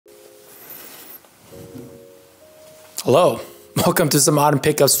Hello. Welcome to some autumn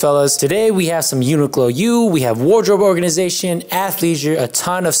pickups, fellas. Today we have some Uniqlo U, we have wardrobe organization, athleisure, a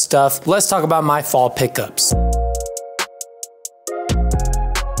ton of stuff. Let's talk about my fall pickups.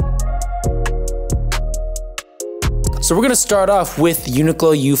 So we're gonna start off with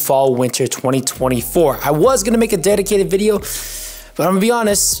Uniqlo U Fall Winter 2024. I was gonna make a dedicated video, but I'm gonna be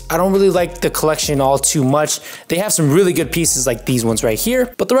honest, I don't really like the collection all too much. They have some really good pieces like these ones right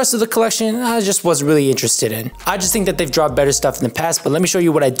here, but the rest of the collection, I just wasn't really interested in. I just think that they've dropped better stuff in the past, but let me show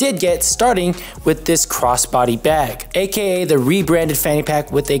you what I did get, starting with this crossbody bag, aka the rebranded fanny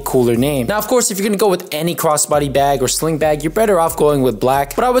pack with a cooler name. Now, of course, if you're gonna go with any crossbody bag or sling bag, you're better off going with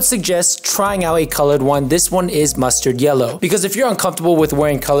black, but I would suggest trying out a colored one. This one is mustard yellow, because if you're uncomfortable with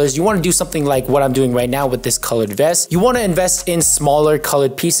wearing colors, you wanna do something like what I'm doing right now with this colored vest. You wanna invest in smaller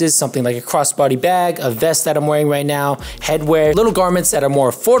colored pieces, something like a crossbody bag, a vest that I'm wearing right now, headwear, little garments that are more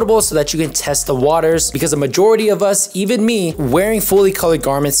affordable so that you can test the waters, because a majority of us, even me, wearing fully colored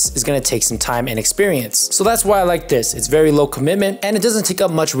garments is gonna take some time and experience. So that's why I like this. It's very low commitment and it doesn't take up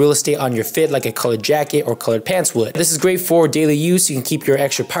much real estate on your fit like a colored jacket or colored pants would. This is great for daily use. You can keep your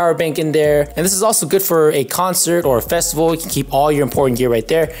extra power bank in there, and this is also good for a concert or a festival. You can keep all your important gear right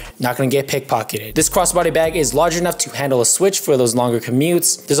there, not gonna get pickpocketed. This crossbody bag is large enough to handle a switch for those longer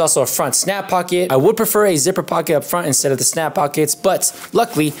commutes. There's also a front snap pocket. I would prefer a zipper pocket up front instead of the snap pockets, but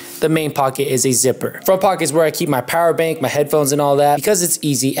luckily the main pocket is a zipper. Front pocket is where I keep my power bank, my headphones and all that, because it's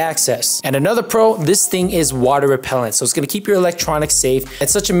easy access. And another pro, this thing is water repellent, so it's gonna keep your electronics safe.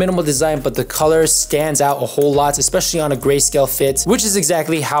 It's such a minimal design, but the color stands out a whole lot, especially on a grayscale fit, which is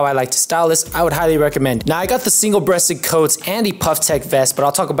exactly how I like to style this. I would highly recommend. Now I got the single-breasted coats and the puff tech vest, but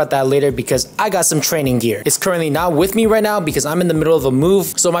I'll talk about that later because I got some training gear. It's currently not with me right now because I'm in the middle of a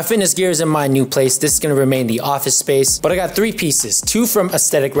move, so my fitness gear is in my new place. This is gonna remain the office space, but I got 3 pieces, 2 from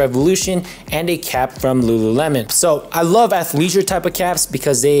Aesthetic Revolution and a cap from Lululemon. So I love athleisure type of caps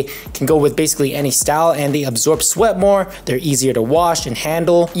because they can go with basically any style and they absorb sweat more. They're easier to wash and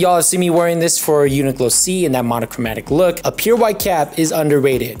handle. Y'all have seen me wearing this for Uniqlo C in that monochromatic look. A pure white cap is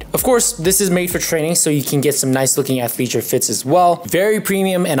underrated. Of course, this is made for training, so you can get some nice looking athleisure fits as well. Very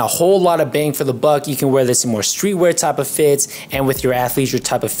premium and a whole lot of bang for the buck. You can wear this in more streetwear type of fits and with your athleisure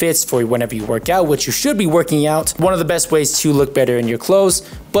type of fits for whenever you work out, which you should be working out. One of the best ways to look better in your clothes.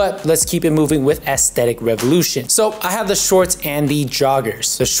 But let's keep it moving with Aesthetic Revolution. So I have the shorts and the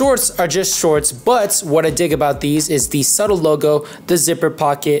joggers. The shorts are just shorts, but what I dig about these is the subtle logo, the zipper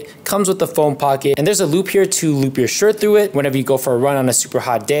pocket, comes with the foam pocket, and there's a loop here to loop your shirt through it whenever you go for a run on a super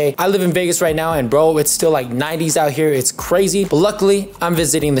hot day. I live in Vegas right now, and bro, it's still like 90s out here. It's crazy, but luckily I'm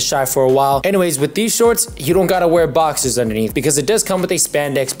visiting the Chi for a while. Anyways, with these shorts, you don't gotta wear boxers underneath because it does come with a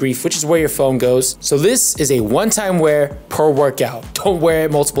spandex brief, which is where your phone goes. So this is a one-time wear per workout. Don't wear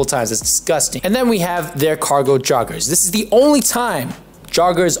it multiple times, it's disgusting. And then we have their cargo joggers. This is the only time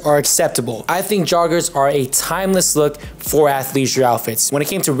joggers are acceptable. I think joggers are a timeless look for athleisure outfits. When it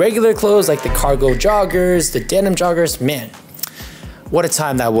came to regular clothes like the cargo joggers, the denim joggers, man, what a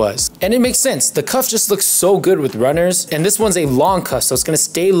time that was. And it makes sense. The cuff just looks so good with runners, and this one's a long cuff, so it's gonna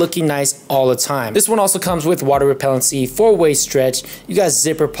stay looking nice all the time. This one also comes with water repellency, 4-way stretch. You got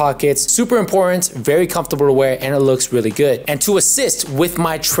zipper pockets, super important, very comfortable to wear, and it looks really good. And to assist with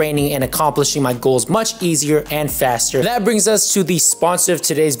my training and accomplishing my goals much easier and faster. That brings us to the sponsor of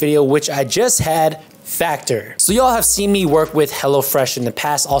today's video, which I just had, Factor. So y'all have seen me work with HelloFresh in the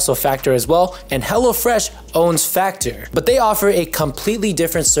past, also Factor as well, and HelloFresh owns Factor, but they offer a completely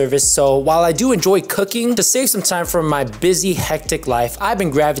different service. So while I do enjoy cooking, to save some time from my busy, hectic life, I've been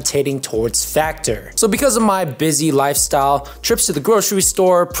gravitating towards Factor. So because of my busy lifestyle, trips to the grocery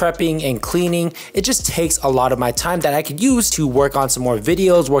store, prepping and cleaning, it just takes a lot of my time that I could use to work on some more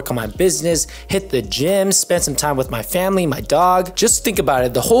videos, work on my business, hit the gym, spend some time with my family, my dog. Just think about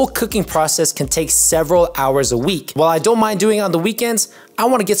it, the whole cooking process can take several hours a week. While I don't mind doing it on the weekends, I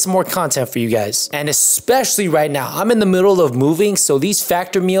want to get some more content for you guys. And especially right now, I'm in the middle of moving, so these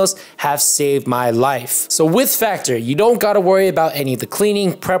Factor meals have saved my life. So with Factor, you don't gotta worry about any of the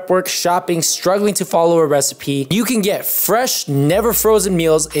cleaning, prep work, shopping, struggling to follow a recipe. You can get fresh, never frozen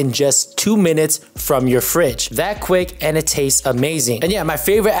meals in just 2 minutes from your fridge. That quick, and it tastes amazing. And yeah, my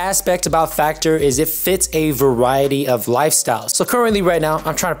favorite aspect about Factor is it fits a variety of lifestyles. So currently right now,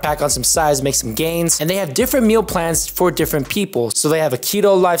 I'm trying to pack on some size, make some gains, and they have different meal plans for different people. So they have a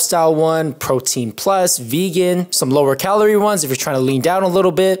keto lifestyle one, protein plus, vegan, some lower calorie ones if you're trying to lean down a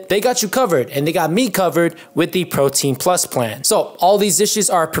little bit. They got you covered, and they got me covered with the protein plus plan. So all these dishes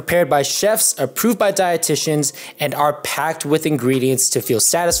are prepared by chefs, approved by dietitians, and are packed with ingredients to feel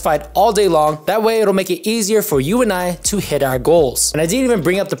satisfied all day long. That way it'll make it easier for you and I to hit our goals. And I didn't even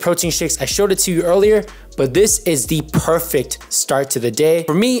bring up the protein shakes. I showed it to you earlier, but this is the perfect start to the day.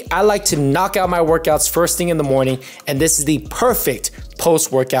 For me, I like to knock out my workouts first thing in the morning, and this is the perfect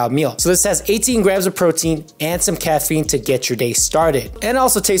post-workout meal. So this has 18 grams of protein and some caffeine to get your day started. And it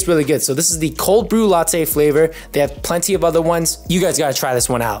also tastes really good. So this is the cold brew latte flavor. They have plenty of other ones. You guys gotta try this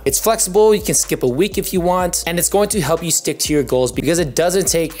one out. It's flexible, you can skip a week if you want, and it's going to help you stick to your goals because it doesn't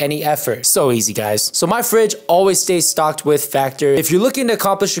take any effort. So easy, guys. So my fridge always stays stocked with Factor. If you're looking to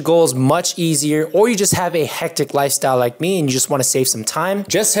accomplish your goals much easier, or you just have a hectic lifestyle like me and you just wanna save some time,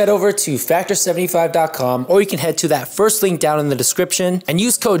 just head over to factor75.com, or you can head to that first link down in the description and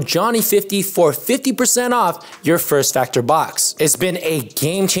use code Johnny50 for 50% off your first Factor box. It's been a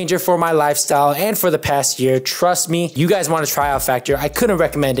game changer for my lifestyle and for the past year. Trust me, you guys want to try out Factor. I couldn't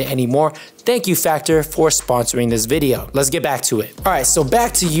recommend it anymore. Thank you, Factor, for sponsoring this video. Let's get back to it. All right, so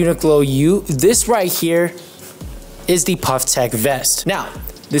back to Uniqlo U. This right here is the Puff Tech vest. Now,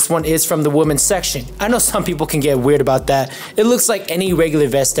 this one is from the women's section. I know some people can get weird about that. It looks like any regular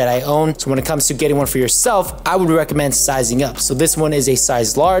vest that I own. So when it comes to getting one for yourself, I would recommend sizing up. So this one is a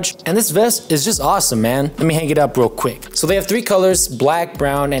size large, and this vest is just awesome, man. Let me hang it up real quick. So they have three colors, black,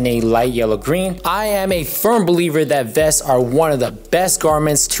 brown, and a light yellow green. I am a firm believer that vests are one of the best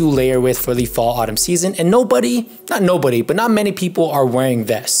garments to layer with for the fall autumn season, and not many people are wearing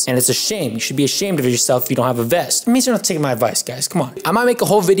vests. And it's a shame. You should be ashamed of yourself if you don't have a vest. It means you're not taking my advice, guys. Come on. I might make a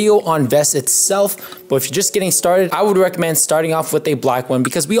whole video on vests itself, but if you're just getting started, I would recommend starting off with a black one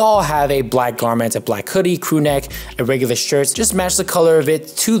because we all have a black garment, a black hoodie, crew neck, a regular shirt. Just match the color of it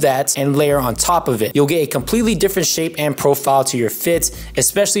to that and layer on top of it. You'll get a completely different shape and profile to your fit,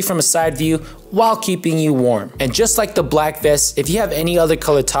 especially from a side view, while keeping you warm. And just like the black vest, if you have any other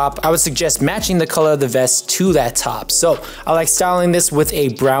color top, I would suggest matching the color of the vest to that top. So I like styling this with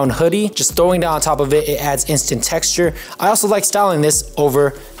a brown hoodie, just throwing down on top of it, it adds instant texture. I also like styling this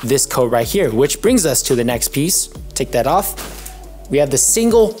over this coat right here, which brings us to the next piece. Take that off. We have the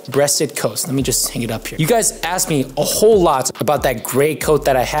single-breasted coat. Let me just hang it up here. You guys asked me a whole lot about that gray coat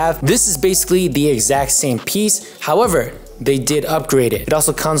that I have. This is basically the exact same piece. However, they did upgrade it. It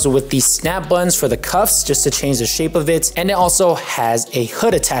also comes with these snap buttons for the cuffs just to change the shape of it. And it also has a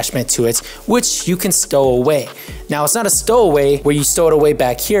hood attachment to it, which you can stow away. Now, it's not a stowaway where you stow it away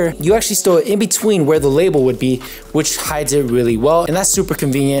back here. You actually stow it in between where the label would be, which hides it really well. And that's super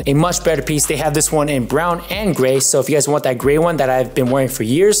convenient. A much better piece. They have this one in brown and gray. So if you guys want that gray one that I've been wearing for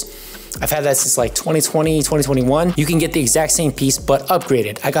years, I've had that since like 2020, 2021. You can get the exact same piece, but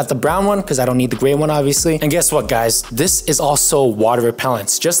upgraded. I got the brown one because I don't need the gray one, obviously. And guess what, guys? This is also water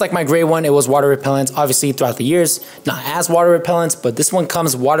repellent. Just like my gray one, it was water repellent, obviously throughout the years. Not as water repellent, but this one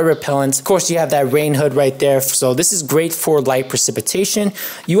comes water repellent. Of course, you have that rain hood right there. So this is great for light precipitation.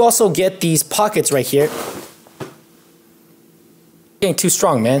 You also get these pockets right here. Getting too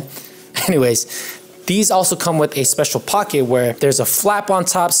strong, man. Anyways, these also come with a special pocket where there's a flap on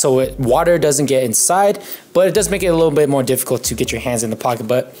top so water doesn't get inside, but it does make it a little bit more difficult to get your hands in the pocket,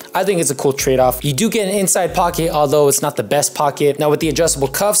 but I think it's a cool trade-off. You do get an inside pocket, although it's not the best pocket. Now with the adjustable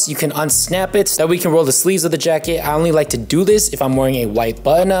cuffs, you can unsnap it. That way you can roll the sleeves of the jacket. I only like to do this if I'm wearing a white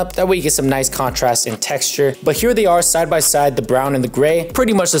button-up. That way you get some nice contrast and texture. But here they are side by side, the brown and the gray.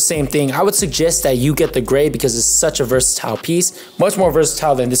 Pretty much the same thing. I would suggest that you get the gray because it's such a versatile piece. Much more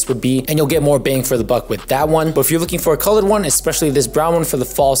versatile than this would be, and you'll get more bang for the buck with that one. But if you're looking for a colored one, especially this brown one for the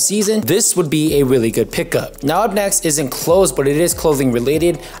fall season, this would be a really good pickup. Now up next isn't clothes, but it is clothing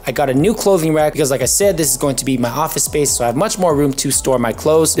related. I got a new clothing rack because like I said, this is going to be my office space, so I have much more room to store my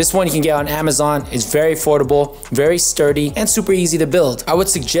clothes. This one you can get on Amazon. It's very affordable, very sturdy, and super easy to build. I would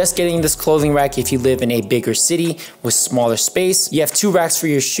suggest getting this clothing rack if you live in a bigger city with smaller space. You have two racks for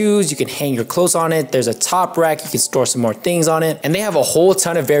your shoes. You can hang your clothes on it. There's a top rack. You can store some more things on it, and they have a whole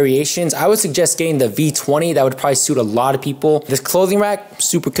ton of variations. I would suggest getting the V20. That would probably suit a lot of people. This clothing rack,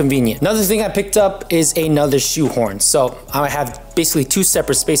 super convenient. Another thing I picked up is another shoehorn. So I have basically two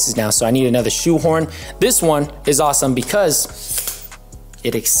separate spaces now, so I need another shoehorn. This one is awesome because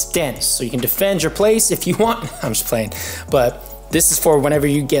it extends, so you can defend your place if you want. I'm just playing, but This is for whenever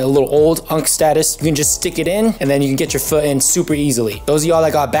you get a little old, unk status. You can just stick it in and then you can get your foot in super easily. Those of y'all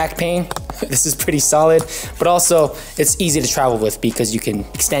that got back pain, this is pretty solid, but also it's easy to travel with because you can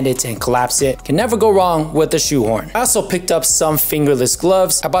extend it and collapse it. Can never go wrong with the shoehorn. I also picked up some fingerless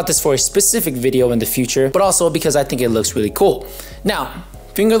gloves. I bought this for a specific video in the future, but also because I think it looks really cool. Now,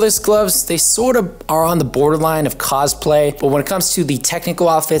 fingerless gloves, they sort of are on the borderline of cosplay, but when it comes to the technical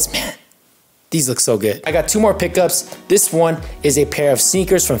outfits, man, these look so good. I got two more pickups. This one is a pair of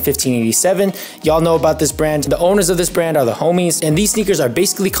sneakers from 1587. Y'all know about this brand. The owners of this brand are the homies, and these sneakers are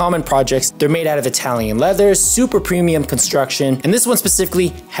basically common projects. They're made out of Italian leather, super premium construction, and this one specifically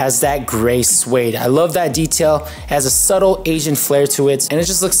has that gray suede. I love that detail. It has a subtle Asian flair to it, and it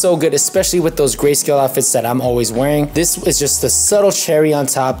just looks so good, especially with those grayscale outfits that I'm always wearing. This is just the subtle cherry on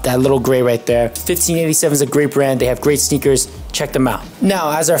top, that little gray right there. 1587 is a great brand. They have great sneakers. Check them out.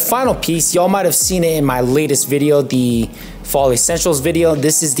 Now, as our final piece, y'all might have seen it in my latest video, the Fall Essentials video.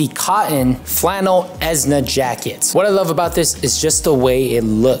 This is the cotton flannel Esna jacket. What I love about this is just the way it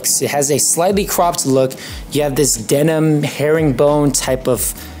looks. It has a slightly cropped look. You have this denim herringbone type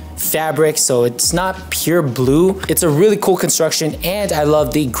of fabric, so it's not pure blue. It's a really cool construction, and I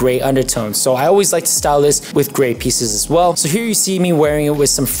love the gray undertone. So I always like to style this with gray pieces as well. So here you see me wearing it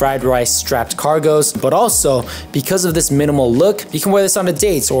with some fried rice strapped cargos, but also because of this minimal look, you can wear this on a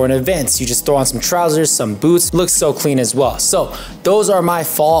date or an event. You just throw on some trousers, some boots, looks so clean as well. So those are my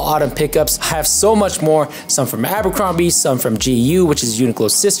fall autumn pickups. I have so much more, some from Abercrombie, some from GU, which is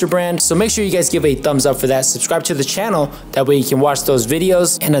Uniqlo's sister brand. So make sure you guys give a thumbs up for that. Subscribe to the channel, that way you can watch those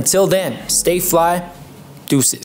videos. And until then, stay fly, deuces.